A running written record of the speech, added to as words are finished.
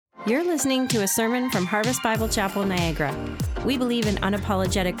You're listening to a sermon from Harvest Bible Chapel, Niagara. We believe in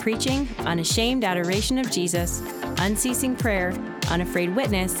unapologetic preaching, unashamed adoration of Jesus, unceasing prayer, unafraid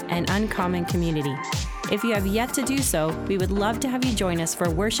witness, and uncommon community. If you have yet to do so, we would love to have you join us for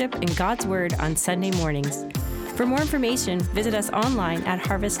worship and God's Word on Sunday mornings. For more information, visit us online at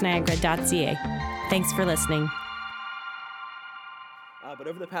harvestniagara.ca. Thanks for listening. But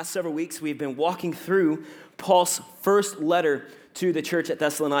over the past several weeks, we've been walking through Paul's first letter to the church at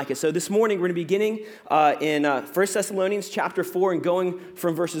Thessalonica. So this morning, we're going to be beginning in 1 Thessalonians chapter 4 and going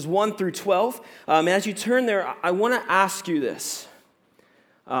from verses 1 through 12. And as you turn there, I want to ask you this.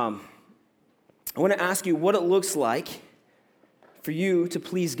 I want to ask you what it looks like for you to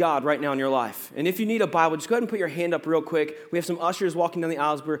please God right now in your life. And if you need a Bible, just go ahead and put your hand up real quick. We have some ushers walking down the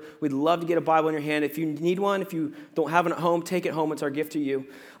aisles. We'd love to get a Bible in your hand. If you need one, if you don't have one at home, take it home. It's our gift to you.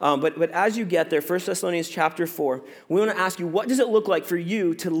 But as you get there, 1 Thessalonians chapter 4, we want to ask you, what does it look like for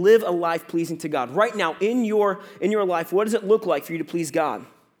you to live a life pleasing to God? Right now, in your life, what does it look like for you to please God?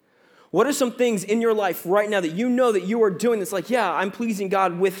 What are some things in your life right now that you know that you are doing that's like, yeah, I'm pleasing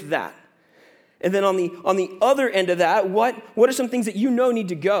God with that? And then on the other end of that, what are some things that you know need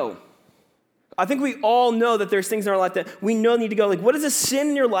to go? I think we all know that there's things in our life that we know need to go. Like, what is a sin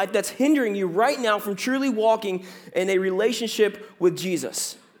in your life that's hindering you right now from truly walking in a relationship with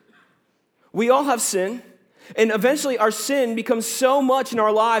Jesus? We all have sin, and eventually our sin becomes so much in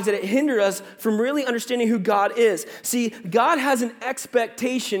our lives that it hinders us from really understanding who God is. See, God has an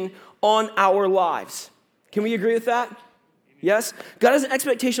expectation on our lives. Can we agree with that? Yes? God has an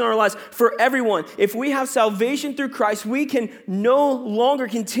expectation on our lives for everyone. If we have salvation through Christ, we can no longer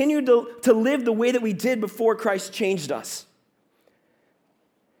continue to live the way that we did before Christ changed us.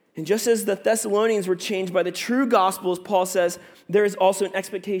 And just as the Thessalonians were changed by the true gospel, as Paul says, there is also an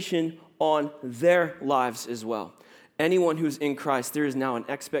expectation on their lives as well. Anyone who's in Christ, there is now an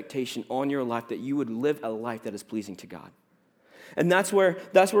expectation on your life that you would live a life that is pleasing to God. And that's where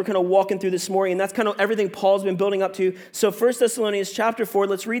we're kind of walking through this morning, and that's kind of everything Paul's been building up to. So 1 Thessalonians chapter 4,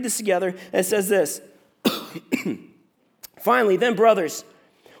 let's read this together, and it says this. Finally, then, brothers,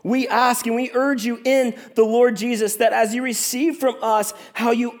 we ask and we urge you in the Lord Jesus that as you receive from us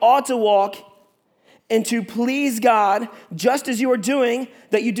how you ought to walk and to please God, just as you are doing,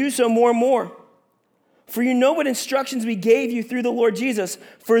 that you do so more and more. For you know what instructions we gave you through the Lord Jesus.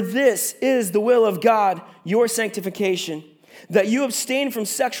 For this is the will of God, your sanctification, that you abstain from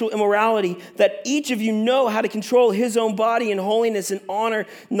sexual immorality, that each of you know how to control his own body in holiness and honor,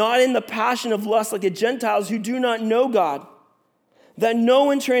 not in the passion of lust like the Gentiles who do not know God, that no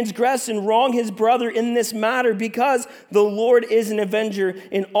one transgress and wrong his brother in this matter, because the Lord is an avenger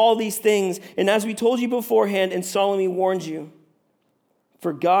in all these things. And as we told you beforehand and solemnly warned you,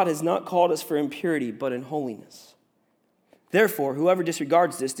 for God has not called us for impurity, but in holiness. Therefore, whoever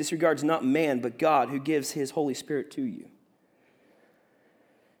disregards this disregards not man, but God, who gives his Holy Spirit to you.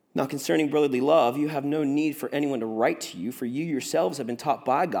 Now, concerning brotherly love, you have no need for anyone to write to you, for you yourselves have been taught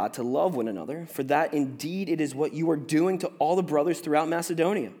by God to love one another, for that indeed it is what you are doing to all the brothers throughout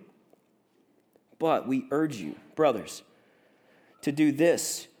Macedonia. But we urge you, brothers, to do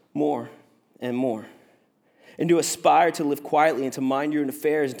this more and more, and to aspire to live quietly and to mind your own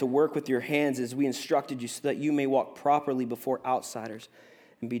affairs and to work with your hands as we instructed you, so that you may walk properly before outsiders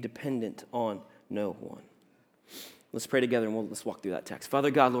and be dependent on no one. Let's pray together and let's walk through that text. Father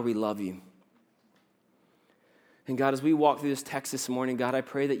God, Lord, we love you. And God, as we walk through this text this morning, God, I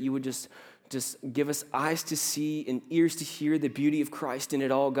pray that you would just give us eyes to see and ears to hear the beauty of Christ in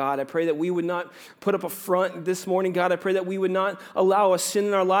it all, God. I pray that we would not put up a front this morning, God. I pray that we would not allow a sin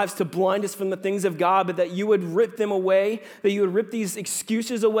in our lives to blind us from the things of God, but that you would rip them away, that you would rip these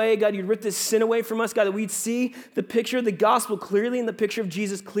excuses away, God. You'd rip this sin away from us, God, that we'd see the picture of the gospel clearly and the picture of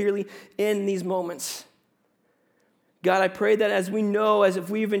Jesus clearly in these moments. God, I pray that as we know, as if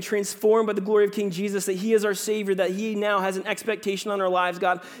we've been transformed by the glory of King Jesus, that he is our Savior, that he now has an expectation on our lives,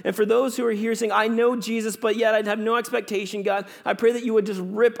 God. And for those who are here saying, I know Jesus, but yet I have no expectation, God, I pray that you would just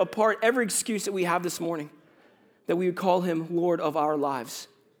rip apart every excuse that we have this morning, that we would call him Lord of our lives,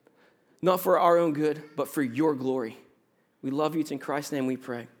 not for our own good, but for your glory. We love you. It's in Christ's name we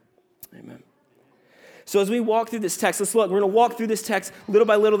pray. Amen. So as we walk through this text, let's look. We're going to walk through this text little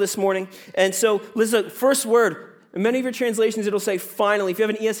by little this morning. And so listen, first word. In many of your translations, it'll say finally. If you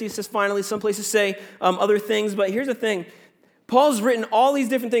have an ESV, it says finally. Some places say other things. But here's the thing. Paul's written all these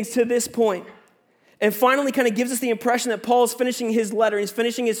different things to this point. And finally kind of gives us the impression that Paul's finishing his letter. He's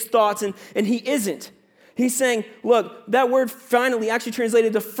finishing his thoughts. And he isn't. He's saying, look, that word finally actually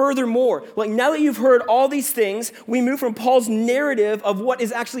translated to furthermore. Like now that you've heard all these things, we move from Paul's narrative of what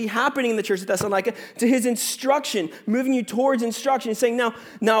is actually happening in the church of Thessalonica to his instruction, moving you towards instruction. He's saying, now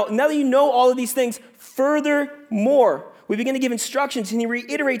that you know all of these things, furthermore, we begin to give instructions, and he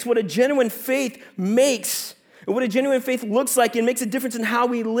reiterates what a genuine faith makes and what a genuine faith looks like and makes a difference in how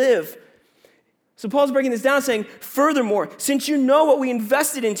we live. So Paul's breaking this down saying, furthermore, since you know what we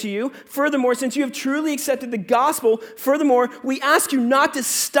invested into you, furthermore, since you have truly accepted the gospel, furthermore, we ask you not to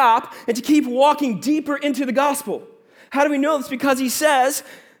stop and to keep walking deeper into the gospel. How do we know this? Because he says,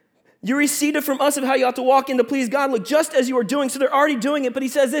 you received it from us of how you ought to walk in to please God. Look, just as you are doing. So they're already doing it, but he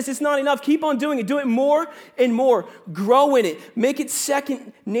says this, it's not enough. Keep on doing it. Do it more and more. Grow in it. Make it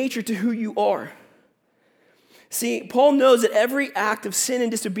second nature to who you are. See, Paul knows that every act of sin and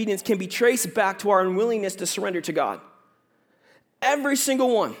disobedience can be traced back to our unwillingness to surrender to God. Every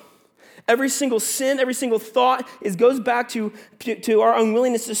single one. Every single sin, every single thought goes back to our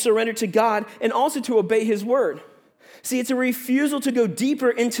unwillingness to surrender to God and also to obey his word. See, it's a refusal to go deeper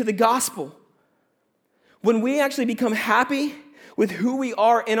into the gospel. When we actually become happy with who we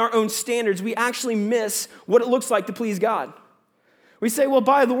are in our own standards, we actually miss what it looks like to please God. We say, well,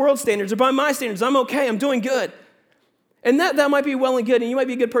 by the world's standards or by my standards, I'm okay, I'm doing good. And that might be well and good, and you might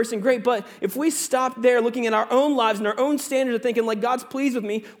be a good person, great, but if we stop there looking at our own lives and our own standards and thinking like God's pleased with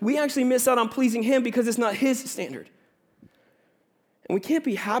me, we actually miss out on pleasing him because it's not his standard. And we can't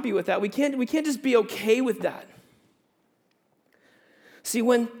be happy with that. We can't just be okay with that. See,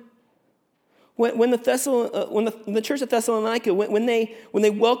 when the church at Thessalonica, when they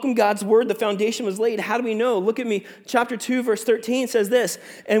welcomed God's word, the foundation was laid. How do we know? Look at me. Chapter 2, verse 13 says this,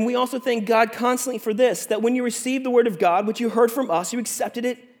 and we also thank God constantly for this, that when you received the word of God, which you heard from us, you accepted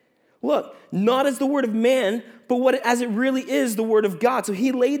it. Look, not as the word of man, but as it really is the word of God. So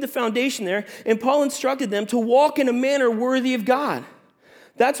he laid the foundation there, and Paul instructed them to walk in a manner worthy of God.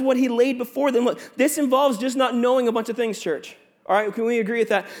 That's what he laid before them. Look, this involves just not knowing a bunch of things, church. All right, can we agree with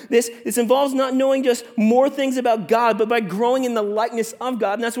that? This involves not knowing just more things about God, but by growing in the likeness of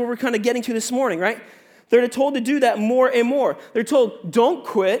God. And that's what we're kind of getting to this morning, right? They're told to do that more and more. They're told, don't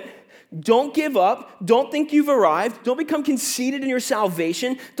quit, don't give up, don't think you've arrived, don't become conceited in your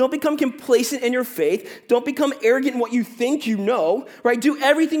salvation, don't become complacent in your faith, don't become arrogant in what you think you know, right? Do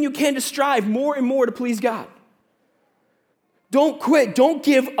everything you can to strive more and more to please God. Don't quit. Don't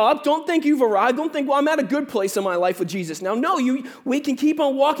give up. Don't think you've arrived. Don't think, well, I'm at a good place in my life with Jesus now. No, we can keep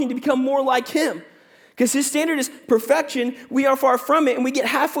on walking to become more like him. Because his standard is perfection. We are far from it. And we get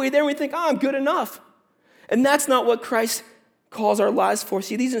halfway there and we think, I'm good enough. And that's not what Christ calls our lives for.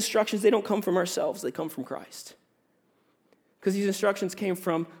 See, these instructions, they don't come from ourselves. They come from Christ. Because these instructions came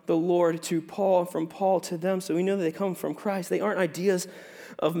from the Lord to Paul, from Paul to them. So we know that they come from Christ. They aren't ideas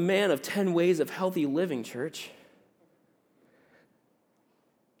of man of 10 ways of healthy living, church.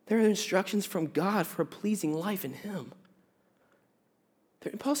 There are instructions from God for a pleasing life in him.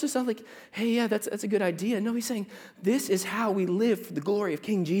 Paul says stuff like, hey, yeah, that's a good idea. No, he's saying, this is how we live for the glory of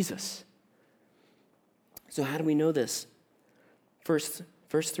King Jesus. So how do we know this? Verse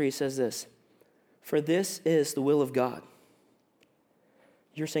 3 says this, for this is the will of God,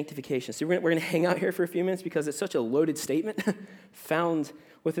 your sanctification. See, we're going to hang out here for a few minutes because it's such a loaded statement found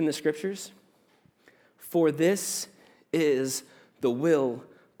within the scriptures. For this is the will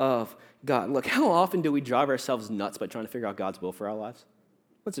of God. Look, how often do we drive ourselves nuts by trying to figure out God's will for our lives?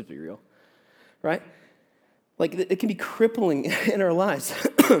 Let's just be real, right? Like, it can be crippling in our lives.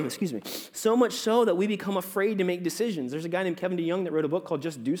 Excuse me. So much so that we become afraid to make decisions. There's a guy named Kevin DeYoung that wrote a book called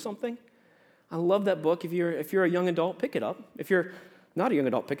Just Do Something. I love that book. If you're a young adult, pick it up. If you're not a young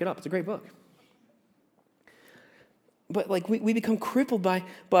adult, pick it up. It's a great book. But like we become crippled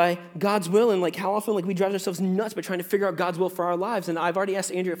by God's will, and like how often like we drive ourselves nuts by trying to figure out God's will for our lives. And I've already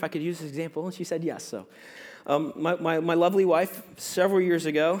asked Andrea if I could use this example, and she said yes. So my lovely wife, several years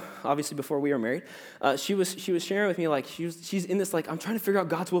ago, obviously before we were married, she was sharing with me like she's in this like I'm trying to figure out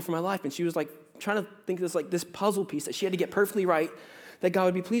God's will for my life, and she was like trying to think of this puzzle piece that she had to get perfectly right, that God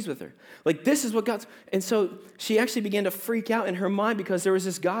would be pleased with her. Like, this is what God's... And so she actually began to freak out in her mind because there was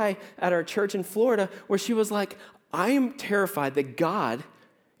this guy at our church in Florida where she was like, I am terrified that God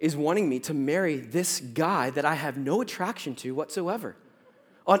is wanting me to marry this guy that I have no attraction to whatsoever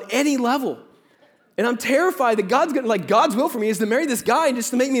on any level. And I'm terrified that God's will for me is to marry this guy and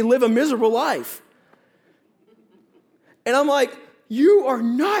just to make me live a miserable life. And I'm like, you are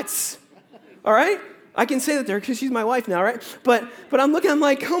nuts. All right? I can say that there because she's my wife now, right? But I'm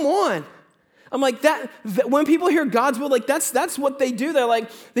like, come on. I'm like, that when people hear God's will, like that's what they do. They're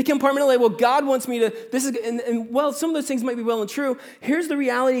like, they compartmentalize, well, God wants me to, this is, and well, some of those things might be well and true. Here's the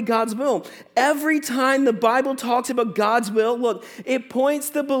reality of God's will. Every time the Bible talks about God's will, look, it points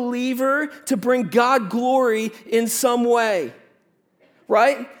the believer to bring God glory in some way,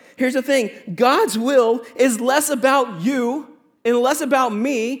 right? Here's the thing. God's will is less about you and less about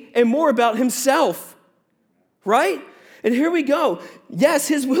me and more about himself, right? And here we go. Yes,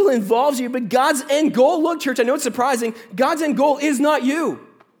 his will involves you, but God's end goal, look, church, I know it's surprising, God's end goal is not you,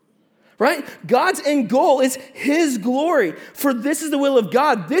 right? God's end goal is his glory. For this is the will of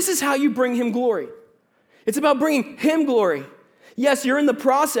God. This is how you bring him glory. It's about bringing him glory. Yes, you're in the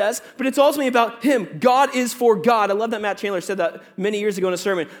process, but it's ultimately about him. God is for God. I love that Matt Chandler said that many years ago in a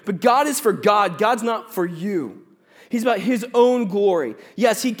sermon. But God is for God. God's not for you. He's about his own glory.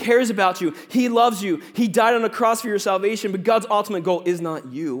 Yes, he cares about you. He loves you. He died on the cross for your salvation, but God's ultimate goal is not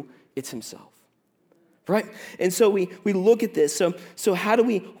you, it's himself. Right? And so we look at this. So how do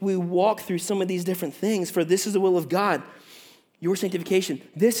we walk through some of these different things? For this is the will of God, your sanctification.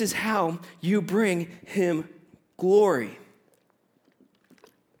 This is how you bring him glory.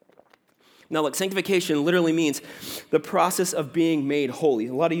 Now, look, sanctification literally means the process of being made holy.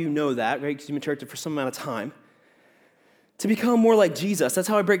 A lot of you know that, right? Because you've been in church for some amount of time. To become more like Jesus. That's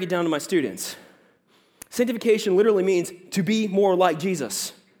how I break it down to my students. Sanctification literally means to be more like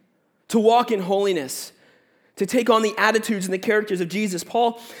Jesus, to walk in holiness, to take on the attitudes and the characters of Jesus.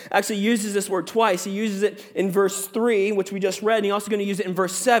 Paul actually uses this word twice. He uses it in verse 3, which we just read, and he's also going to use it in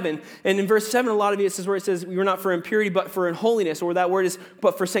verse 7. And in verse 7, a lot of it is where it says, we were not for impurity, but for in holiness, or that word is,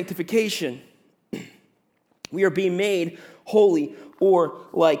 but for sanctification. We are being made holy or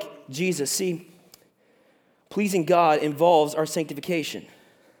like Jesus. See, pleasing God involves our sanctification.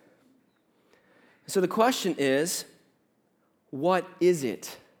 So the question is, what is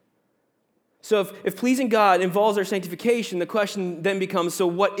it? So if pleasing God involves our sanctification, the question then becomes, so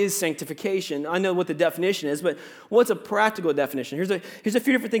what is sanctification? I know what the definition is, but what's a practical definition? Here's a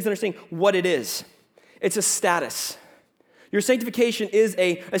few different things to understand what it is. It's a status. Your sanctification is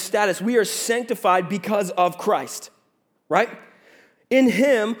a status. We are sanctified because of Christ, right? In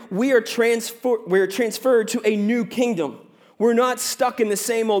him, we are transferred to a new kingdom. We're not stuck in the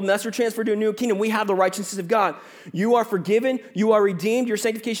same old mess. We're transferred to a new kingdom. We have the righteousness of God. You are forgiven. You are redeemed. Your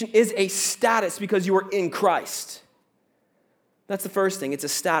sanctification is a status because you are in Christ. That's the first thing. It's a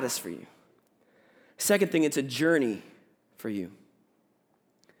status for you. Second thing, it's a journey for you.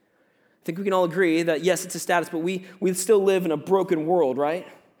 I think we can all agree that, yes, it's a status, but we still live in a broken world, right?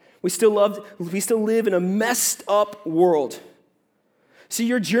 We still live in a messed up world. See,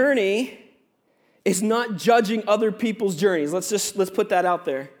 your journey is not judging other people's journeys. Let's put that out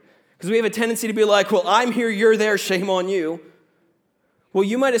there. Because we have a tendency to be like, well, I'm here, you're there, shame on you. Well,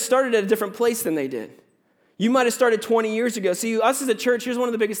 you might have started at a different place than they did. You might have started 20 years ago. See, us as a church, here's one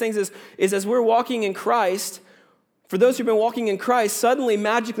of the biggest things is as we're walking in Christ, for those who've been walking in Christ, suddenly,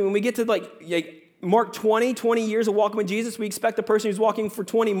 magically, when we get to like Mark 20 years of walking with Jesus, we expect the person who's walking for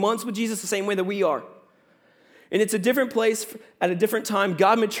 20 months with Jesus the same way that we are. And it's a different place at a different time.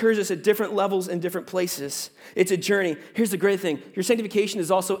 God matures us at different levels and different places. It's a journey. Here's the great thing. Your sanctification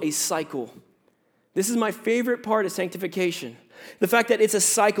is also a cycle. This is my favorite part of sanctification. The fact that it's a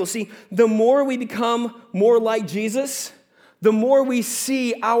cycle. See, the more we become more like Jesus, the more we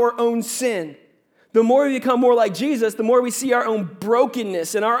see our own sin. The more we become more like Jesus, the more we see our own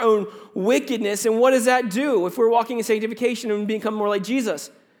brokenness and our own wickedness. And what does that do if we're walking in sanctification and become more like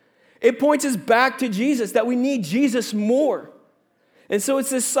Jesus? It points us back to Jesus, that we need Jesus more. And so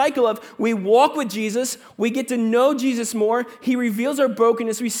it's this cycle of we walk with Jesus, we get to know Jesus more, he reveals our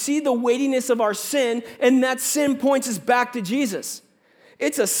brokenness, we see the weightiness of our sin, and that sin points us back to Jesus.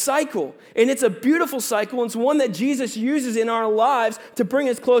 It's a cycle, and it's a beautiful cycle, and it's one that Jesus uses in our lives to bring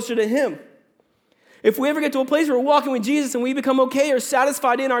us closer to him. If we ever get to a place where we're walking with Jesus and we become okay or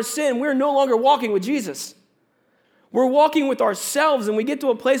satisfied in our sin, we're no longer walking with Jesus. We're walking with ourselves, and we get to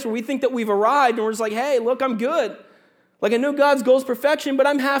a place where we think that we've arrived, and we're just like, hey, look, I'm good. Like, I know God's goal is perfection, but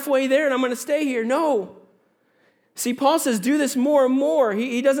I'm halfway there, and I'm going to stay here. No. See, Paul says, do this more and more.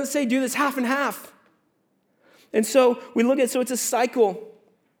 He doesn't say do this half and half. And so we look at, so it's a cycle.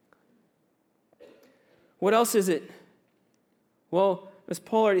 What else is it? Well, as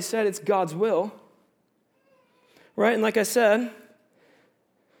Paul already said, it's God's will. Right? And like I said,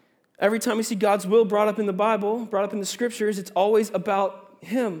 every time we see God's will brought up in the Bible, brought up in the scriptures, it's always about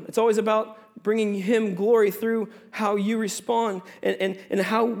him. It's always about bringing him glory through how you respond and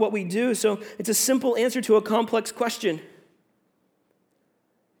what we do. So it's a simple answer to a complex question.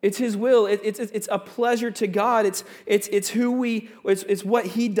 It's his will. It's a pleasure to God. It's what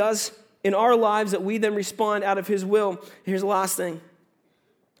he does in our lives that we then respond out of his will. Here's the last thing.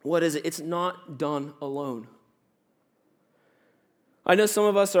 What is it? It's not done alone. I know some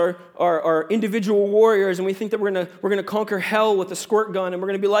of us are individual warriors, and we think that we're gonna conquer hell with a squirt gun, and we're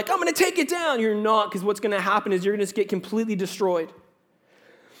gonna be like, I'm gonna take it down. You're not, because what's gonna happen is you're gonna just get completely destroyed.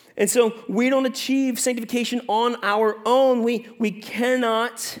 And so we don't achieve sanctification on our own. We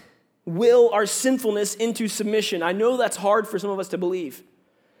cannot will our sinfulness into submission. I know that's hard for some of us to believe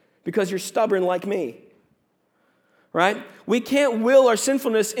because you're stubborn like me, right? We can't will our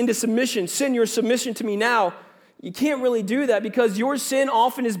sinfulness into submission. Sin, your submission to me now. You can't really do that because your sin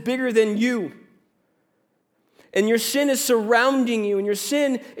often is bigger than you. And your sin is surrounding you, and your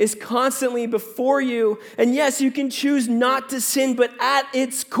sin is constantly before you. And yes, you can choose not to sin, but at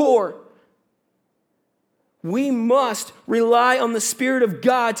its core, we must rely on the Spirit of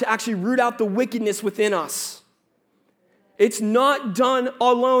God to actually root out the wickedness within us. It's not done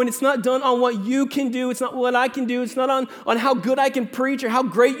alone. It's not done on what you can do. It's not what I can do. It's not on how good I can preach or how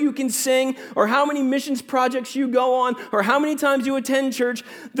great you can sing or how many missions projects you go on or how many times you attend church.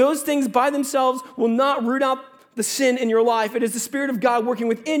 Those things by themselves will not root out the sin in your life. It is the Spirit of God working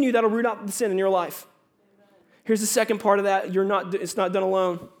within you that'll root out the sin in your life. Here's the second part of that. It's not done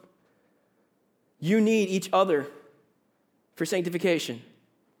alone. You need each other for sanctification.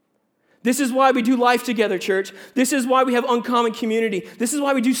 This is why we do life together, church. This is why we have uncommon community. This is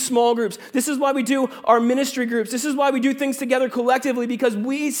why we do small groups. This is why we do our ministry groups. This is why we do things together collectively, because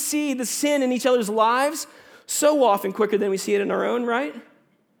we see the sin in each other's lives so often quicker than we see it in our own, right?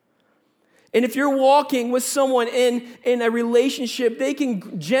 And if you're walking with someone in a relationship, they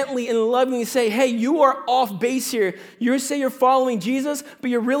can gently and lovingly say, hey, you are off base here. You say you're following Jesus, but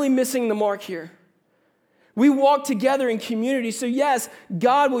you're really missing the mark here. We walk together in community. So yes,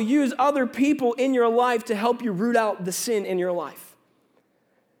 God will use other people in your life to help you root out the sin in your life.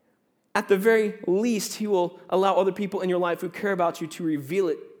 At the very least, he will allow other people in your life who care about you to reveal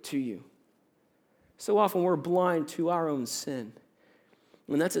it to you. So often we're blind to our own sin.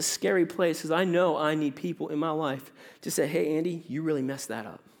 And that's a scary place because I know I need people in my life to say, hey, Andy, you really messed that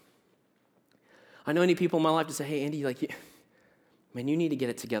up. I know I need people in my life to say, hey, Andy, you need to get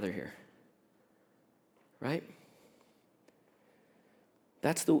it together here. Right?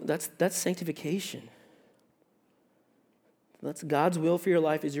 That's sanctification. That's God's will for your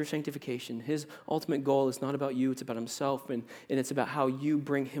life is your sanctification. His ultimate goal is not about you, it's about himself, and it's about how you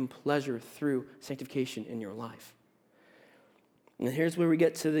bring him pleasure through sanctification in your life. And here's where we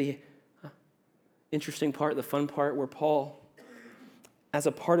get to the interesting part, the fun part, where Paul, as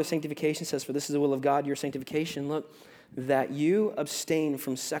a part of sanctification, says, for this is the will of God, your sanctification, look, that you abstain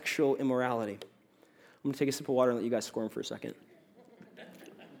from sexual immorality. I'm going to take a sip of water and let you guys squirm for a second.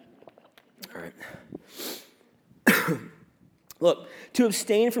 All right. Look, to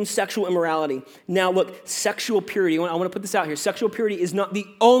abstain from sexual immorality. Now, look, sexual purity, I want to put this out here. Sexual purity is not the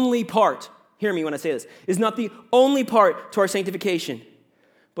only part, hear me when I say this, is not the only part to our sanctification,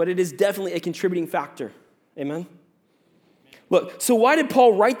 but it is definitely a contributing factor. Amen? Look, so why did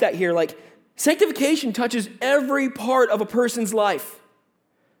Paul write that here? Sanctification touches every part of a person's life.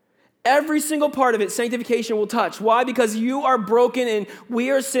 Every single part of it, sanctification will touch. Why? Because you are broken and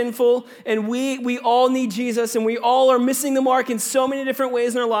we are sinful and we all need Jesus and we all are missing the mark in so many different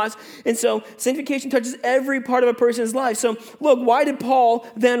ways in our lives. And so sanctification touches every part of a person's life. So look, why did Paul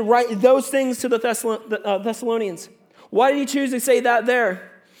then write those things to the Thessalonians? Why did he choose to say that there?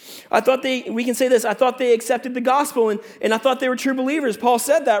 We can say this, I thought they accepted the gospel and I thought they were true believers. Paul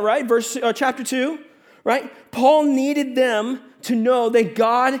said that, right? Chapter 2, right? Paul needed them to know that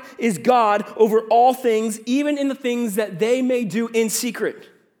God is God over all things, even in the things that they may do in secret.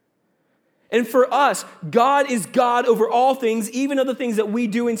 And for us, God is God over all things, even of the things that we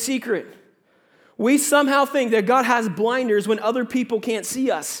do in secret. We somehow think that God has blinders when other people can't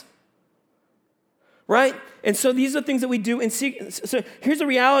see us. Right? And so these are things that we do in secret. So here's the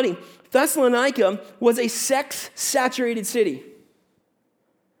reality. Thessalonica was a sex-saturated city.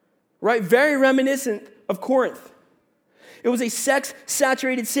 Right? Very reminiscent of Corinth. It was a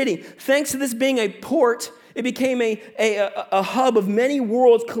sex-saturated city. Thanks to this being a port, it became a hub of many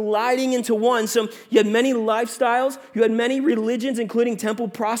worlds colliding into one. So you had many lifestyles, you had many religions, including temple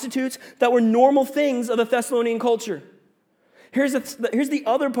prostitutes, that were normal things of the Thessalonian culture. Here's the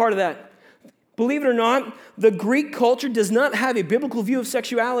other part of that. Believe it or not, the Greek culture does not have a biblical view of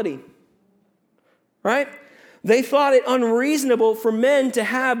sexuality. Right? They thought it unreasonable for men to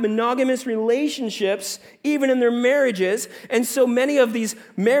have monogamous relationships, even in their marriages. And so many of these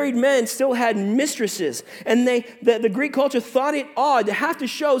married men still had mistresses. And the Greek culture thought it odd to have to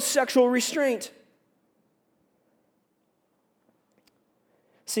show sexual restraint.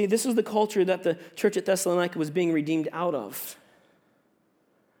 See, this is the culture that the church at Thessalonica was being redeemed out of.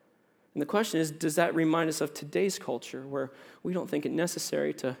 And the question is, does that remind us of today's culture where we don't think it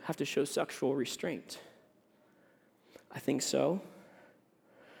necessary to have to show sexual restraint? I think so.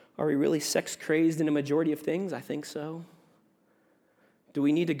 Are we really sex crazed in a majority of things? I think so. Do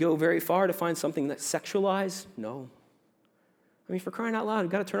we need to go very far to find something that's sexualized? No. I mean, for crying out loud,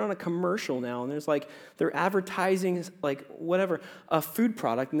 you've got to turn on a commercial now, and they're advertising a food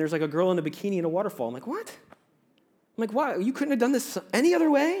product, and there's like a girl in a bikini in a waterfall. I'm like, what? I'm like, why? You couldn't have done this any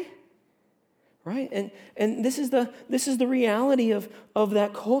other way? Right? And this is the reality of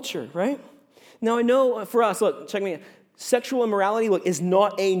that culture, right? Now, I know for us, look, check me out. Sexual immorality, look, is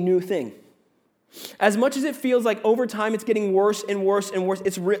not a new thing. As much as it feels like over time it's getting worse and worse and worse,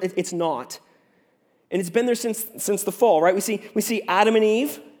 it's not. And it's been there since the fall, right? We see Adam and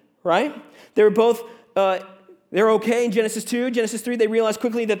Eve, right? They were both, they're okay in Genesis 2. Genesis 3, they realized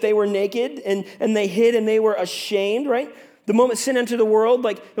quickly that they were naked and they hid and they were ashamed, right? The moment sin entered the world,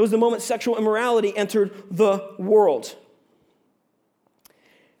 like it was the moment sexual immorality entered the world.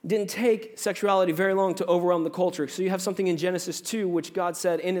 It didn't take sexuality very long to overwhelm the culture. So you have something in Genesis 2, which God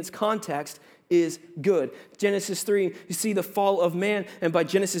said in its context is good. Genesis 3, you see the fall of man, and by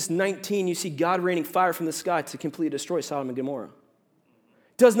Genesis 19, you see God raining fire from the sky to completely destroy Sodom and Gomorrah.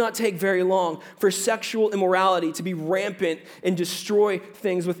 It does not take very long for sexual immorality to be rampant and destroy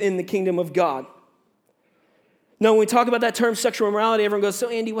things within the kingdom of God. Now, when we talk about that term sexual immorality, everyone goes, so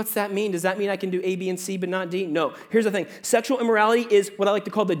Andy, what's that mean? Does that mean I can do A, B, and C, but not D? No. Here's the thing. Sexual immorality is what I like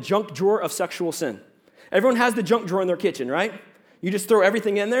to call the junk drawer of sexual sin. Everyone has the junk drawer in their kitchen, right? You just throw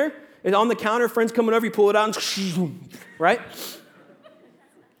everything in there. It's on the counter, friends coming over, you pull it out, and right?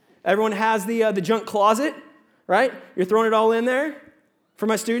 Everyone has the junk closet, right? You're throwing it all in there. For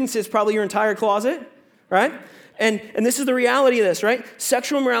my students, it's probably your entire closet, right? And this is the reality of this, right?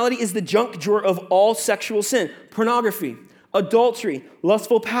 Sexual immorality is the junk drawer of all sexual sin. Pornography, adultery,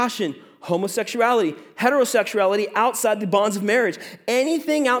 lustful passion, homosexuality, heterosexuality outside the bonds of marriage.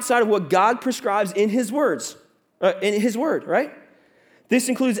 Anything outside of what God prescribes in His words, in His word, right? This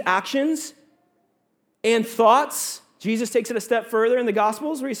includes actions and thoughts. Jesus takes it a step further in the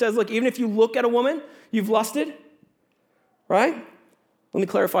Gospels where He says, look, even if you look at a woman, you've lusted, right? Let me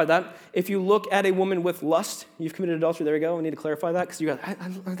clarify that. If you look at a woman with lust, you've committed adultery. There you go. I need to clarify that because you go,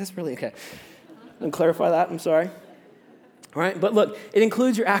 that's really okay. Let me clarify that. I'm sorry. All right? But look, it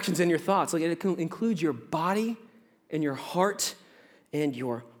includes your actions and your thoughts. Like it includes your body and your heart and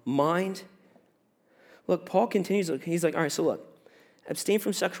your mind. Look, Paul continues. He's like, all right, so look, abstain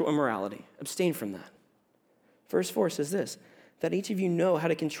from sexual immorality. Abstain from that. Verse 4 says this, that each of you know how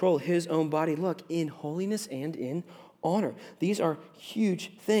to control his own body, look, in holiness and in honor. These are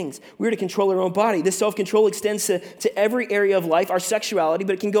huge things. We're to control our own body. This self-control extends to every area of life, our sexuality,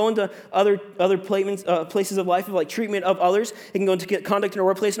 but it can go into other places of life, like treatment of others. It can go into conduct in our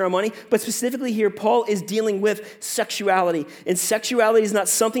workplace and our money. But specifically here, Paul is dealing with sexuality. And sexuality is not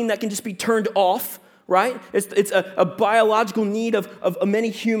something that can just be turned off, right? It's a biological need of many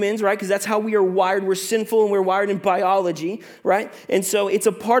humans, right? Because that's how we are wired. We're sinful and we're wired in biology, right? And so it's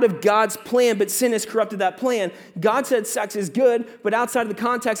a part of God's plan, but sin has corrupted that plan. God said sex is good, but outside of the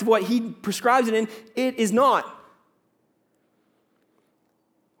context of what He prescribes it in, it is not.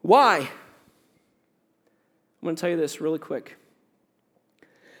 Why? I'm going to tell you this really quick.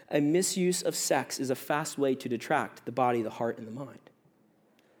 A misuse of sex is a fast way to detract the body, the heart, and the mind.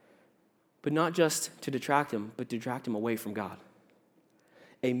 But not just to detract him, but to detract him away from God.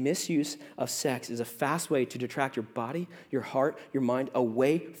 A misuse of sex is a fast way to detract your body, your heart, your mind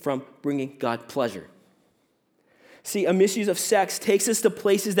away from bringing God pleasure. See, a misuse of sex takes us to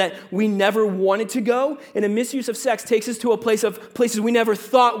places that we never wanted to go, and a misuse of sex takes us to places we never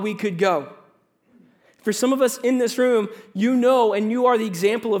thought we could go. For some of us in this room, you know, and you are the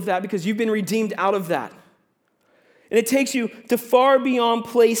example of that because you've been redeemed out of that. And it takes you to far beyond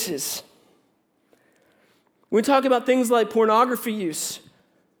places. We talk about things like pornography use.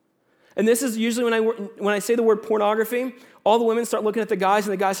 And this is usually when I say the word pornography, all the women start looking at the guys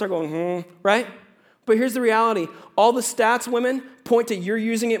and the guys start going, right? But here's the reality. All the stats, women, point to you're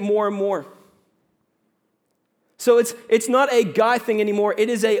using it more and more. So it's not a guy thing anymore. It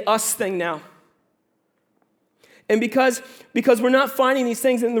is a us thing now. And because we're not finding these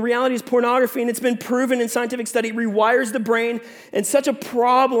things, and the reality is pornography, and it's been proven in scientific study, it rewires the brain, and it's such a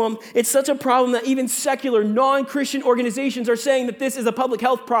problem that even secular, non-Christian organizations are saying that this is a public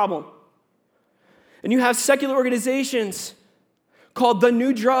health problem. And you have secular organizations called The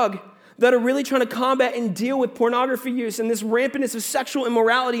New Drug that are really trying to combat and deal with pornography use and this rampantness of sexual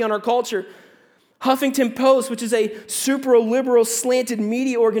immorality on our culture. Huffington Post, which is a super liberal slanted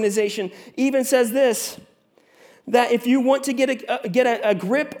media organization, even says this, that if you want to get a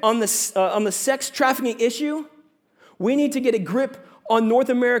grip on the sex trafficking issue, we need to get a grip on North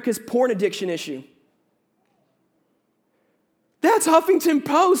America's porn addiction issue. That's Huffington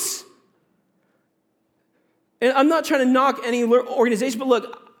Post. And I'm not trying to knock any organization, but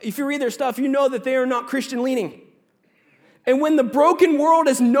look, if you read their stuff, you know that they are not Christian leaning. And when the broken world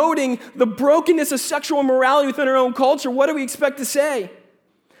is noting the brokenness of sexual immorality within our own culture, what do we expect to say?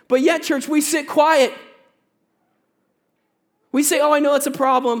 But yet, church, we sit quiet. We say, oh, I know it's a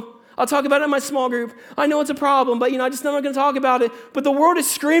problem. I'll talk about it in my small group. I know it's a problem, but I'm just not going to talk about it. But the world is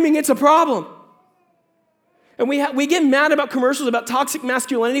screaming it's a problem. And we get mad about commercials about toxic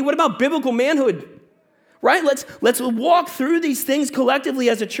masculinity. What about biblical manhood? Right? Let's walk through these things collectively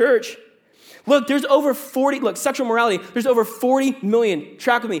as a church. Look, sexual morality, there's over 40 million,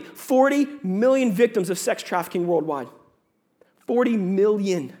 track with me, 40 million victims of sex trafficking worldwide. 40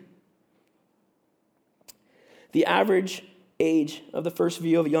 million. The average age of the first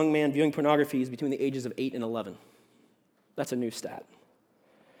view of a young man viewing pornography is between the ages of 8 and 11. That's a new stat.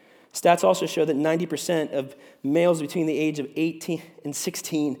 Stats also show that 90% of males between the age of 18 and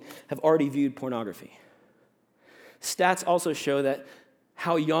 16 have already viewed pornography. Stats also show that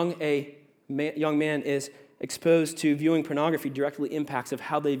how young a young man is exposed to viewing pornography directly impacts of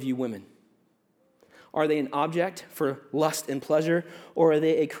how they view women. Are they an object for lust and pleasure, or are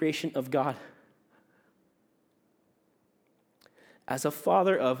they a creation of God? As a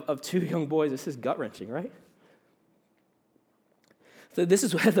father of two young boys, this is gut-wrenching, right? So this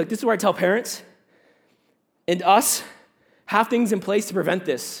is where I tell parents and us, have things in place to prevent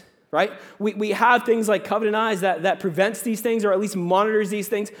this. Right? We have things like Covenant Eyes that prevents these things, or at least monitors these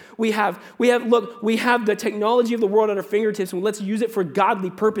things. We have the technology of the world at our fingertips, and let's use it for godly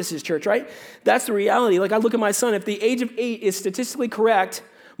purposes, church, right? That's the reality. Like, I look at my son, if the age of 8 is statistically correct,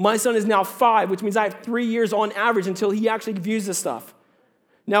 my son is now 5, which means I have 3 years on average until he actually views this stuff.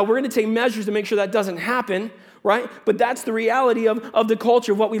 Now, we're going to take measures to make sure that doesn't happen, right? But that's the reality of the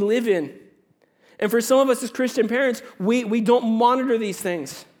culture, of what we live in. And for some of us as Christian parents, we don't monitor these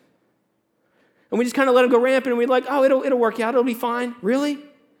things. And we just kind of let them go rampant, and we're like, oh, it'll work out, it'll be fine. Really?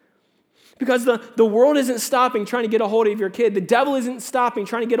 Because the world isn't stopping trying to get a hold of your kid. The devil isn't stopping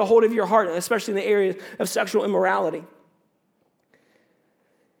trying to get a hold of your heart, especially in the area of sexual immorality.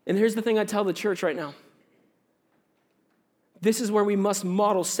 And here's the thing I tell the church right now. This is where we must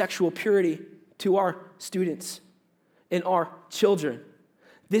model sexual purity to our students and our children.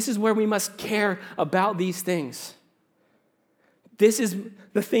 This is where we must care about these things. This is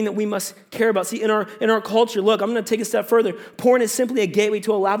the thing that we must care about. See, in our culture, look, I'm going to take a step further. Porn is simply a gateway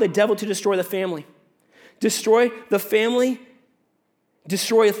to allow the devil to destroy the family. Destroy the family,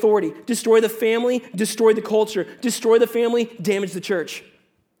 destroy authority. Destroy the family, destroy the culture. Destroy the family, damage the church.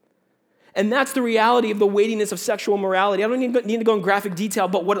 And that's the reality of the weightiness of sexual morality. I don't need to go in graphic detail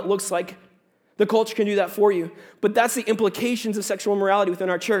about what it looks like. The culture can do that for you. But that's the implications of sexual morality within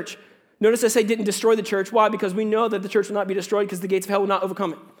our church. Notice I say didn't destroy the church. Why? Because we know that the church will not be destroyed because the gates of hell will not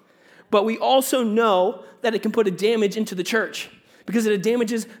overcome it. But we also know that it can put a damage into the church because it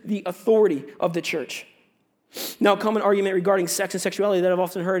damages the authority of the church. Now, a common argument regarding sex and sexuality that I've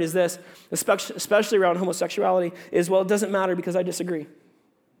often heard is this, especially around homosexuality, is, well, it doesn't matter because I disagree.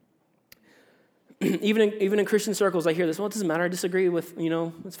 Even in Christian circles, I hear this, well, it doesn't matter, I disagree with,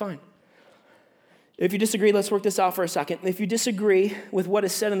 it's fine. If you disagree, let's work this out for a second. If you disagree with what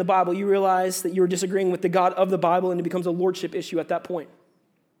is said in the Bible, you realize that you're disagreeing with the God of the Bible, and it becomes a lordship issue at that point,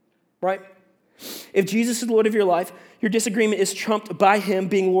 right? If Jesus is Lord of your life, your disagreement is trumped by him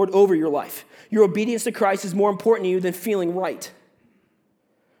being Lord over your life. Your obedience to Christ is more important to you than feeling right?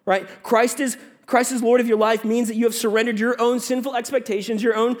 Christ is Lord of your life means that you have surrendered your own sinful expectations,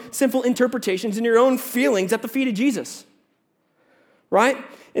 your own sinful interpretations, and your own feelings at the feet of Jesus, right?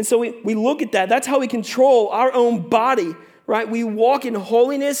 And so we look at that. That's how we control our own body, right? We walk in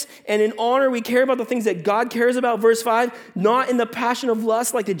holiness and in honor. We care about the things that God cares about, verse 5, not in the passion of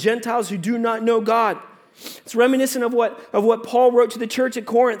lust like the Gentiles who do not know God. It's reminiscent of what Paul wrote to the church at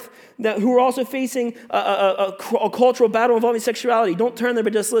Corinth, who were also facing a cultural battle involving sexuality. Don't turn there,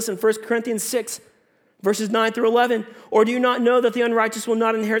 but just listen. 1 Corinthians 6, verses 9 through 11. Or do you not know that the unrighteous will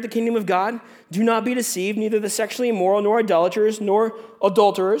not inherit the kingdom of God? Do not be deceived, neither the sexually immoral, nor idolaters, nor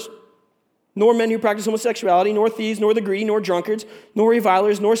adulterers, nor men who practice homosexuality, nor thieves, nor the greedy, nor drunkards, nor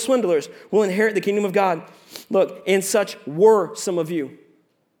revilers, nor swindlers will inherit the kingdom of God. Look, and such were some of you.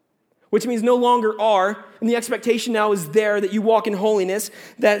 which means no longer are, and the expectation now is there that you walk in holiness,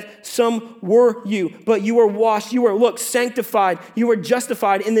 that some were you, but you are washed, you are, look, sanctified, you are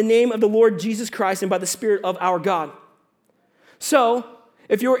justified in the name of the Lord Jesus Christ and by the Spirit of our God. So,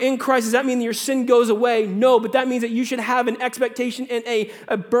 if you're in Christ, does that mean that your sin goes away? No, but that means that you should have an expectation and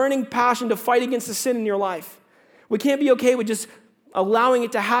a burning passion to fight against the sin in your life. We can't be okay with just allowing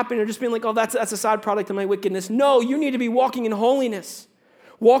it to happen or just being like, oh, that's a side product of my wickedness. No, you need to be walking in holiness,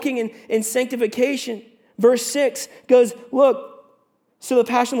 walking in sanctification. Verse 6 goes, look, so the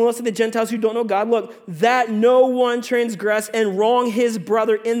passion and lust of the Gentiles who don't know God, look, that no one transgress and wrong his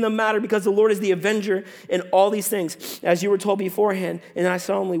brother in the matter, because the Lord is the avenger in all these things, as you were told beforehand, and I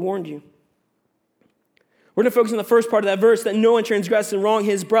solemnly warned you. We're going to focus on the first part of that verse, that no one transgress and wrong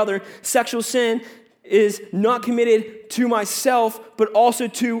his brother. Sexual sin is not committed to myself, but also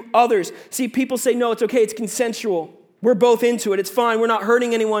to others. See, people say, no, it's okay, it's consensual. We're both into it, it's fine, we're not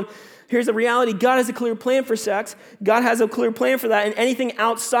hurting anyone. Here's the reality. God has a clear plan for sex. God has a clear plan for that, and anything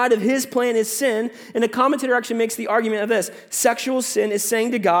outside of his plan is sin. And the commentator actually makes the argument of this. Sexual sin is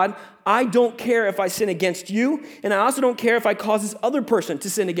saying to God, I don't care if I sin against you, and I also don't care if I cause this other person to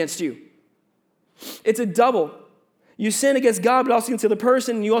sin against you. It's a double. You sin against God, but also against the other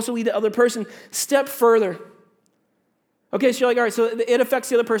person, and you also lead the other person. Step further. Okay, so you're like, all right, so it affects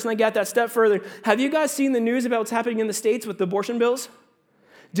the other person. I get that. Step further. Have you guys seen the news about what's happening in the States with the abortion bills?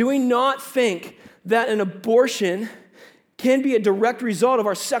 Do we not think that an abortion can be a direct result of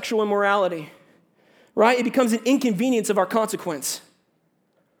our sexual immorality? Right? It becomes an inconvenience of our consequence.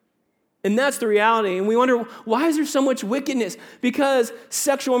 And that's the reality. And we wonder, why is there so much wickedness? Because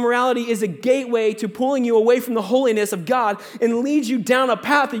sexual immorality is a gateway to pulling you away from the holiness of God and leads you down a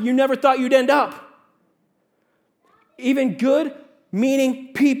path that you never thought you'd end up. Even good,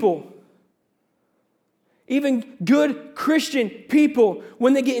 meaning people, even good Christian people,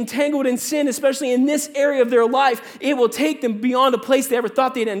 when they get entangled in sin, especially in this area of their life, it will take them beyond a place they ever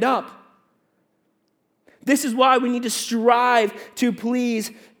thought they'd end up. This is why we need to strive to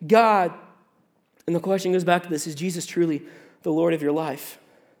please God. And the question goes back to this, is Jesus truly the Lord of your life?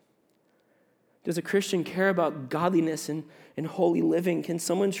 Does a Christian care about godliness and holy living? Can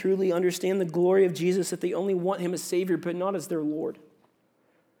someone truly understand the glory of Jesus if they only want him as Savior, but not as their Lord?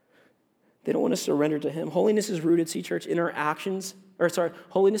 They don't want to surrender to him. Holiness is rooted, see, church, in our actions.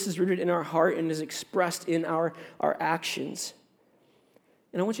 Holiness is rooted in our heart and is expressed in our actions.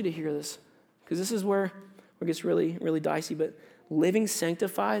 And I want you to hear this, because this is where it gets really, really dicey. But living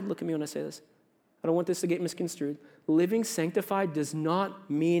sanctified, look at me when I say this. I don't want this to get misconstrued. Living sanctified does not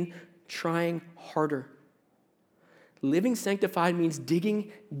mean trying harder. Living sanctified means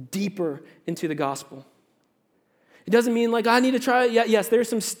digging deeper into the gospel. It doesn't mean like I need to try it. Yes, there are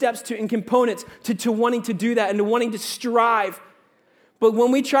some steps and components to wanting to do that and to wanting to strive. But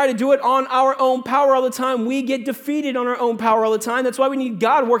when we try to do it on our own power all the time, we get defeated on our own power all the time. That's why we need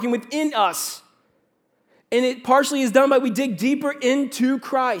God working within us. And it partially is done by we dig deeper into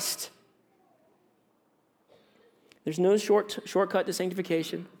Christ. There's no shortcut to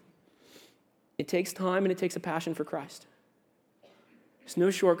sanctification. It takes time and it takes a passion for Christ. There's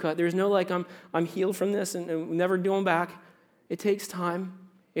no shortcut. There's no like I'm healed from this and never doing back. It takes time.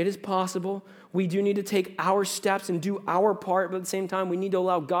 It is possible. We do need to take our steps and do our part, but at the same time, we need to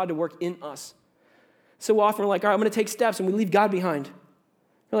allow God to work in us. So often we're like, all right, I'm going to take steps, and we leave God behind.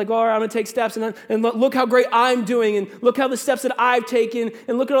 We're like, all right, I'm going to take steps, and look how great I'm doing, and look how the steps that I've taken,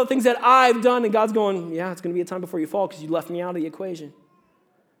 and look at all the things that I've done, and God's going, yeah, it's going to be a time before you fall because you left me out of the equation.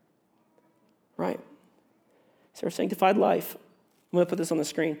 Right? So our sanctified life, I'm going to put this on the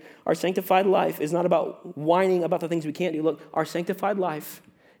screen. Our sanctified life is not about whining about the things we can't do. Look, our sanctified life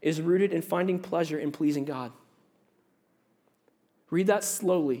is rooted in finding pleasure in pleasing God. Read that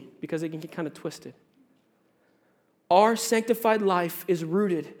slowly because it can get kind of twisted. Our sanctified life is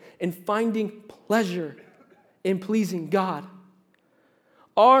rooted in finding pleasure in pleasing God.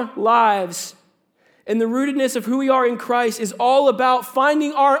 Our lives and the rootedness of who we are in Christ is all about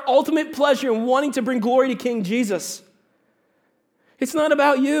finding our ultimate pleasure and wanting to bring glory to King Jesus. It's not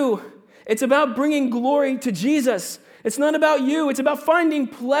about you. It's about bringing glory to Jesus. It's not about you. It's about finding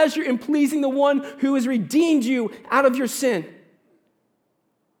pleasure in pleasing the one who has redeemed you out of your sin.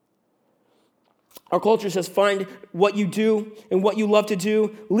 Our culture says find what you do and what you love to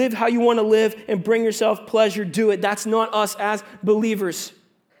do. Live how you want to live and bring yourself pleasure. Do it. That's not us as believers.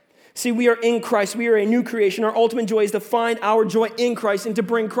 See, we are in Christ. We are a new creation. Our ultimate joy is to find our joy in Christ and to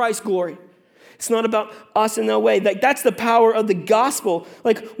bring Christ glory. It's not about us in no way. Like, that's the power of the gospel.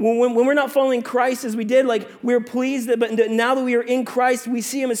 Like, when we're not following Christ as we did, like, we're pleased but now that we are in Christ, we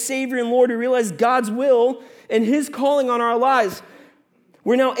see him as Savior and Lord. We realize God's will and his calling on our lives.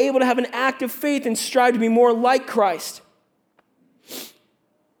 We're now able to have an active faith and strive to be more like Christ.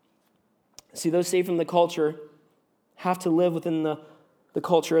 See, those saved from the culture have to live within the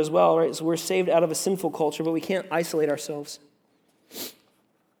culture as well, right? So we're saved out of a sinful culture, but we can't isolate ourselves.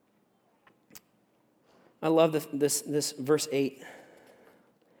 I love this verse 8.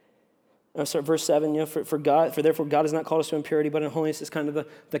 Verse 7, for therefore God has not called us to impurity, but in holiness is kind of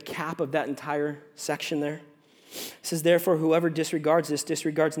the cap of that entire section there. It says, therefore, whoever disregards this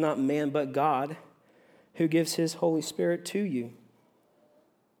disregards not man, but God, who gives his Holy Spirit to you.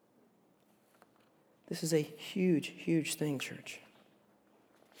 This is a huge, huge thing, church.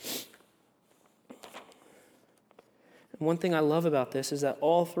 And one thing I love about this is that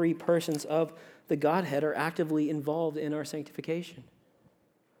all three persons of the Godhead are actively involved in our sanctification.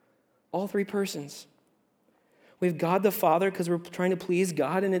 All three persons. We have God the Father because we're trying to please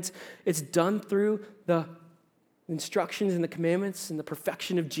God, and it's done through the instructions and the commandments and the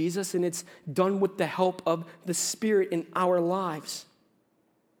perfection of Jesus, and it's done with the help of the Spirit in our lives.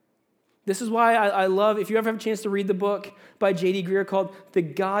 This is why I love, if you ever have a chance to read the book by J.D. Greear called The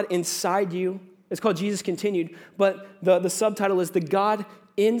God Inside You, it's called Jesus Continued, but the subtitle is The God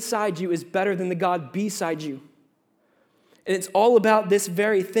Inside You is better than the God beside you. And it's all about this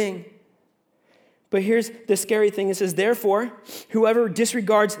very thing. But here's the scary thing. It says, therefore, whoever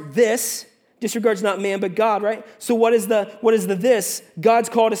disregards this, disregards not man, but God, right? So what is the this? God's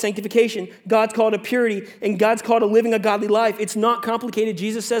call to sanctification. God's call to purity. And God's call to living a godly life. It's not complicated.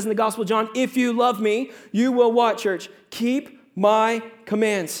 Jesus says in the Gospel of John, if you love me, you will what, church? Keep my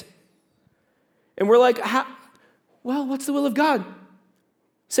commands. And we're like, well, what's the will of God?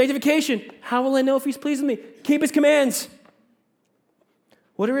 Sanctification. How will I know if he's pleased with me? Keep his commands.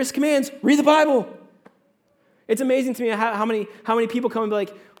 What are his commands? Read the Bible. It's amazing to me how many people come and be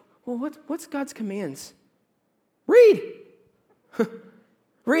like, well, what's God's commands? Read.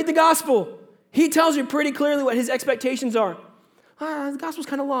 Read the gospel. He tells you pretty clearly what his expectations are. The gospel's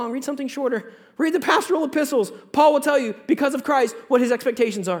kind of long. Read something shorter. Read the pastoral epistles. Paul will tell you, because of Christ, what his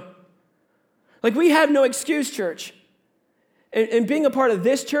expectations are. Like, we have no excuse, church. And being a part of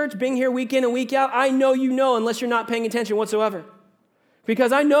this church, being here week in and week out, I know you know unless you're not paying attention whatsoever.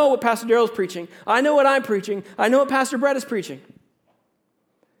 Because I know what Pastor Daryl's preaching. I know what I'm preaching. I know what Pastor Brett is preaching.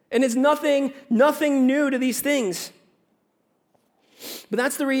 And it's nothing new to these things. But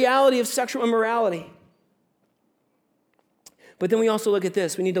that's the reality of sexual immorality. But then we also look at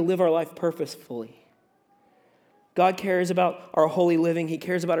this. We need to live our life purposefully. God cares about our holy living. He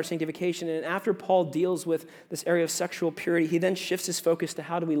cares about our sanctification. And after Paul deals with this area of sexual purity, he then shifts his focus to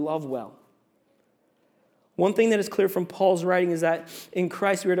how do we love well. One thing that is clear from Paul's writing is that in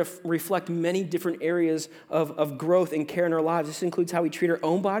Christ we are to reflect many different areas of growth and care in our lives. This includes how we treat our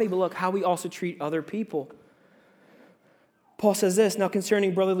own body, but look, how we also treat other people. Paul says this, now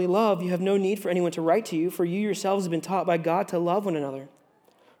concerning brotherly love, you have no need for anyone to write to you, for you yourselves have been taught by God to love one another.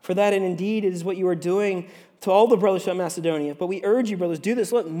 For that, and indeed, it is what you are doing to all the brothers from Macedonia. But we urge you, brothers, do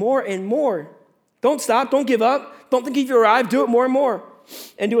this, look, more and more. Don't stop, don't give up, don't think you've arrived, do it more and more.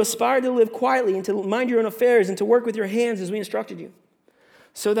 And to aspire to live quietly and to mind your own affairs and to work with your hands as we instructed you,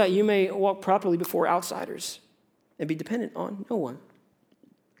 so that you may walk properly before outsiders and be dependent on no one.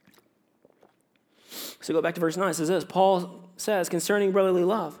 So go back to verse 9. It says this, Paul says, concerning brotherly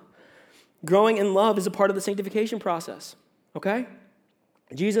love, growing in love is a part of the sanctification process, okay?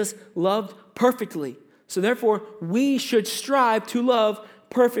 Jesus loved perfectly. So therefore, we should strive to love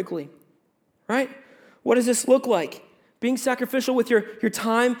perfectly, right? What does this look like? Being sacrificial with your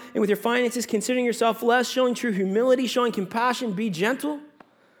time and with your finances, considering yourself less, showing true humility, showing compassion, be gentle.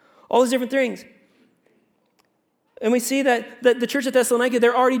 All these different things. And we see that the church at Thessalonica,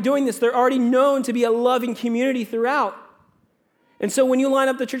 they're already doing this. They're already known to be a loving community throughout. And so when you line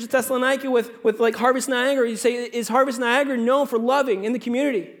up the church at Thessalonica with like Harvest Niagara, you say, is Harvest Niagara known for loving in the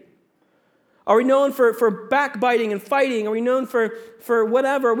community? Are we known for backbiting and fighting? Are we known for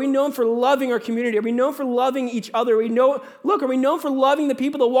whatever? Are we known for loving our community? Are we known for loving each other? Are we known for loving the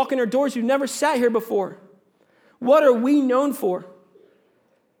people that walk in our doors who've never sat here before? What are we known for?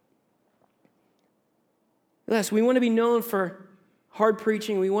 Yes, we want to be known for hard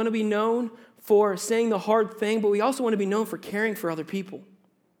preaching. We want to be known for saying the hard thing, but we also want to be known for caring for other people.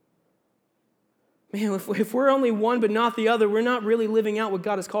 Man, if we're only one but not the other, we're not really living out what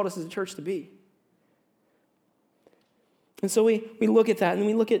God has called us as a church to be. And so we look at that, and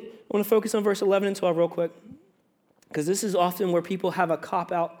we look at, I want to focus on verse 11 and 12 real quick, because this is often where people have a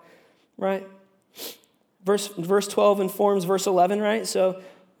cop-out, right? Verse 12 informs verse 11, right? So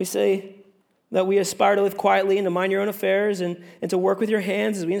we say, that we aspire to live quietly and to mind your own affairs and to work with your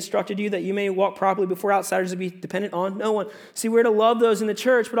hands as we instructed you, that you may walk properly before outsiders and be dependent on no one. See, we're to love those in the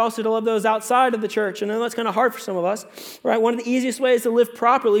church, but also to love those outside of the church. And I know that's kind of hard for some of us, right? One of the easiest ways to live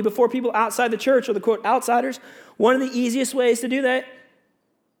properly before people outside the church, or the quote outsiders, one of the easiest ways to do that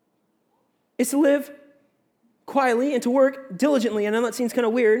is to live quietly and to work diligently. I know that seems kind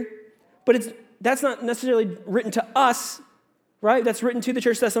of weird, but that's not necessarily written to us, right? That's written to the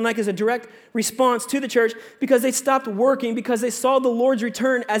church of Thessalonica as a direct response to the church because they stopped working because they saw the Lord's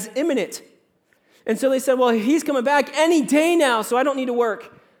return as imminent. And so they said, well, he's coming back any day now, so I don't need to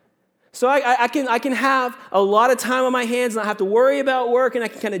work. So I can have a lot of time on my hands, not have to worry about work, and I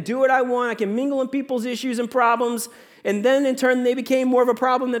can kind of do what I want. I can mingle in people's issues and problems. And then in turn, they became more of a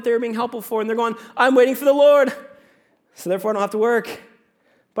problem that they were being helpful for. And they're going, I'm waiting for the Lord, so therefore I don't have to work.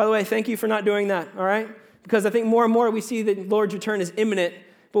 By the way, thank you for not doing that, all right? Because I think more and more we see that the Lord's return is imminent,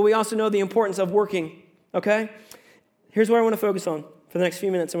 but we also know the importance of working, okay? Here's what I want to focus on for the next few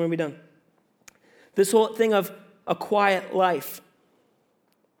minutes, and we're going to be done. This whole thing of a quiet life.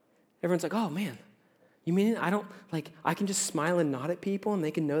 Everyone's like, oh, man, you mean I can just smile and nod at people, and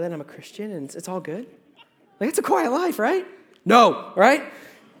they can know that I'm a Christian, and it's all good? Like, it's a quiet life, right? No, right?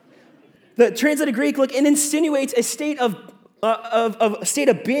 The translated Greek, it insinuates a state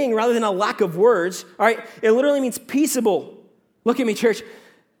of being rather than a lack of words, all right? It literally means peaceable. Look at me, church.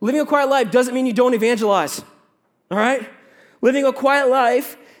 Living a quiet life doesn't mean you don't evangelize, all right? Living a quiet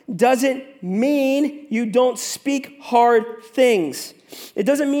life doesn't mean you don't speak hard things. It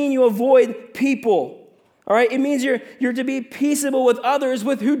doesn't mean you avoid people, all right? It means you're to be peaceable with others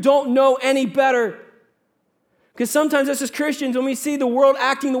with who don't know any better. Because sometimes us as Christians, when we see the world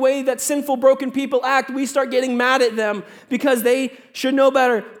acting the way that sinful, broken people act, we start getting mad at them because they should know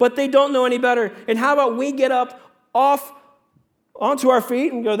better, but they don't know any better. And how about we get up onto our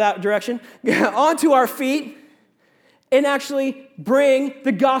feet, and go that direction, onto our feet, and actually bring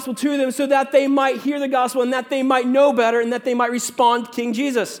the gospel to them so that they might hear the gospel and that they might know better and that they might respond to King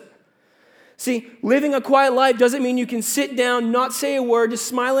Jesus. See, living a quiet life doesn't mean you can sit down, not say a word, just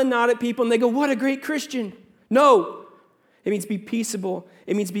smile and nod at people, and they go, what a great Christian. No, it means be peaceable.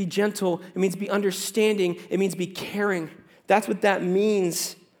 It means be gentle. It means be understanding. It means be caring. That's what that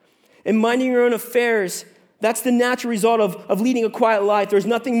means. And minding your own affairs, that's the natural result of leading a quiet life. There's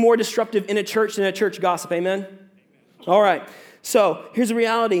nothing more disruptive in a church than a church gossip. Amen? All right. So here's the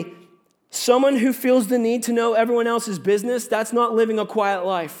reality. Someone who feels the need to know everyone else's business, that's not living a quiet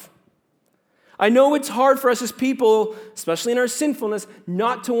life. I know it's hard for us as people, especially in our sinfulness,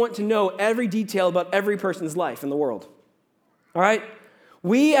 not to want to know every detail about every person's life in the world. All right?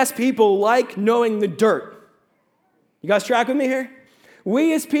 We as people like knowing the dirt. You guys track with me here?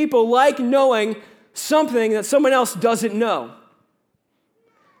 We as people like knowing something that someone else doesn't know.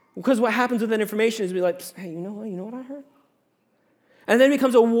 Because what happens with that information is we like, hey, you know what I heard? And then it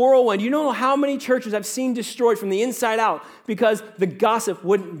becomes a whirlwind. You know how many churches I've seen destroyed from the inside out because the gossip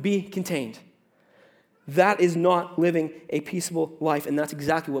wouldn't be contained. That is not living a peaceable life, and that's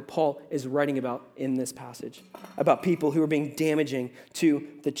exactly what Paul is writing about in this passage, about people who are being damaging to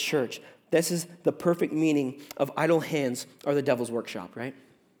the church. This is the perfect meaning of idle hands are the devil's workshop, right?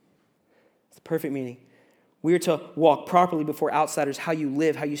 It's the perfect meaning. We are to walk properly before outsiders, how you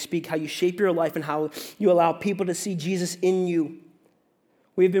live, how you speak, how you shape your life, and how you allow people to see Jesus in you.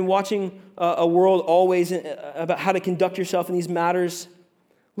 We've been watching a world always about how to conduct yourself in these matters.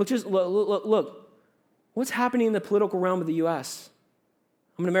 Look. What's happening in the political realm of the U.S.?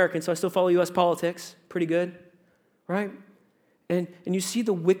 I'm an American, so I still follow U.S. politics. Pretty good, right? And you see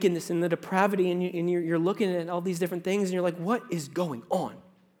the wickedness and the depravity, and you're looking at all these different things, and you're like, what is going on?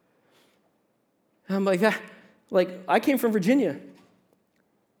 And I'm like, I came from Virginia.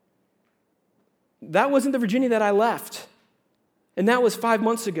 That wasn't the Virginia that I left. And that was 5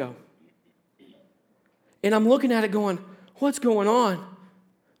 months ago. And I'm looking at it going, what's going on?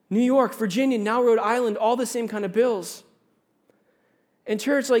 New York, Virginia, now Rhode Island, all the same kind of bills. And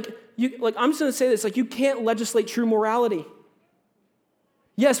church, I'm just going to say this, you can't legislate true morality.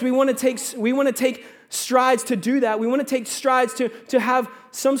 Yes, we want to take strides to do that. We want to take strides to have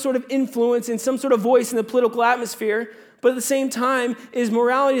some sort of influence and some sort of voice in the political atmosphere. But at the same time,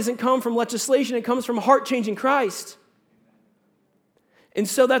 morality doesn't come from legislation, it comes from heart change in Christ. And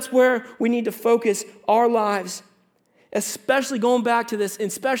so that's where we need to focus our lives. Especially going back to this,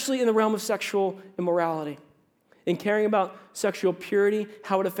 especially in the realm of sexual immorality. In caring about sexual purity,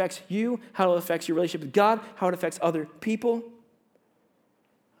 how it affects you, how it affects your relationship with God, how it affects other people.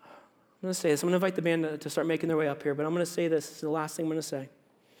 I'm going to say this. I'm going to invite the band to start making their way up here, but I'm going to say this. This is the last thing I'm going to say.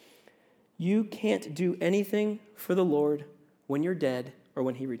 You can't do anything for the Lord when you're dead or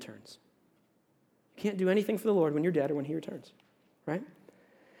when he returns. can't do anything for the Lord when you're dead or when he returns, right?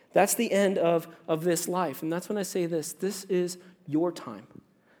 That's the end of this life. And that's when I say this. This is your time.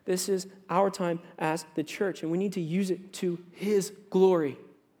 This is our time as the church, and we need to use it to his glory.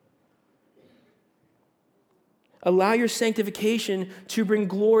 Allow your sanctification to bring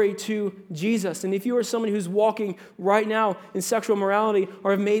glory to Jesus. And if you are someone who's walking right now in sexual morality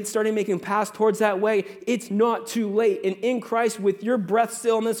or have started making paths towards that way, it's not too late. And in Christ, with your breath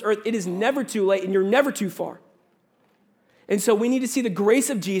still on this earth, it is never too late and you're never too far. And so we need to see the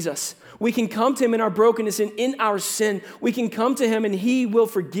grace of Jesus. We can come to him in our brokenness and in our sin. We can come to him and he will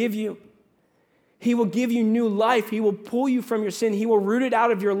forgive you. He will give you new life. He will pull you from your sin. He will root it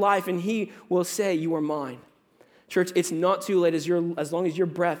out of your life and he will say, you are mine. Church, it's not too late. As long as your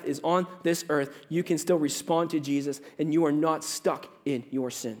breath is on this earth, you can still respond to Jesus and you are not stuck in your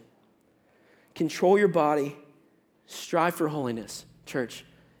sin. Control your body. Strive for holiness. Church,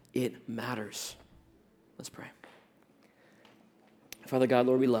 it matters. Let's pray. Father God,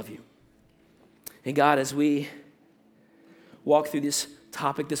 Lord, we love you. And God, as we walk through this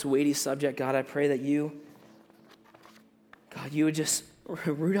topic, this weighty subject, God, I pray that you would just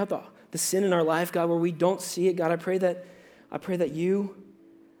root out the sin in our life, God, where we don't see it. God, I pray that you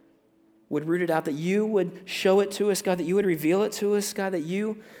would root it out, that you would show it to us, God, that you would reveal it to us, God, that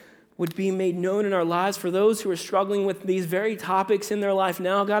you would be made known in our lives for those who are struggling with these very topics in their life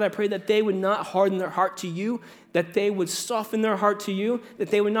now. God, I pray that they would not harden their heart to you, that they would soften their heart to you, that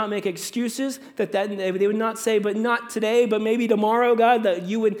they would not make excuses, that they would not say, but not today, but maybe tomorrow, God, that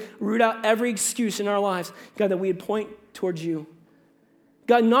you would root out every excuse in our lives. God, that we would point towards you.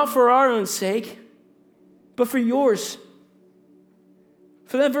 God, not for our own sake, but for yours.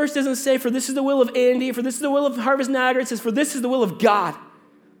 For that verse doesn't say, for this is the will of Andy, for this is the will of Harvest Niagara. It says, for this is the will of God.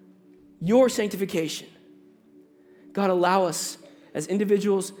 Your sanctification. God, allow us as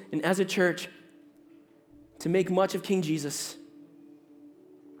individuals and as a church to make much of King Jesus.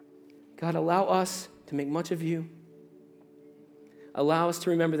 God, allow us to make much of you. Allow us to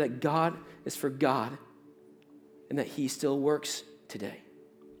remember that God is for God and that he still works today.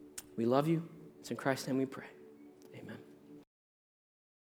 We love you. It's in Christ's name we pray.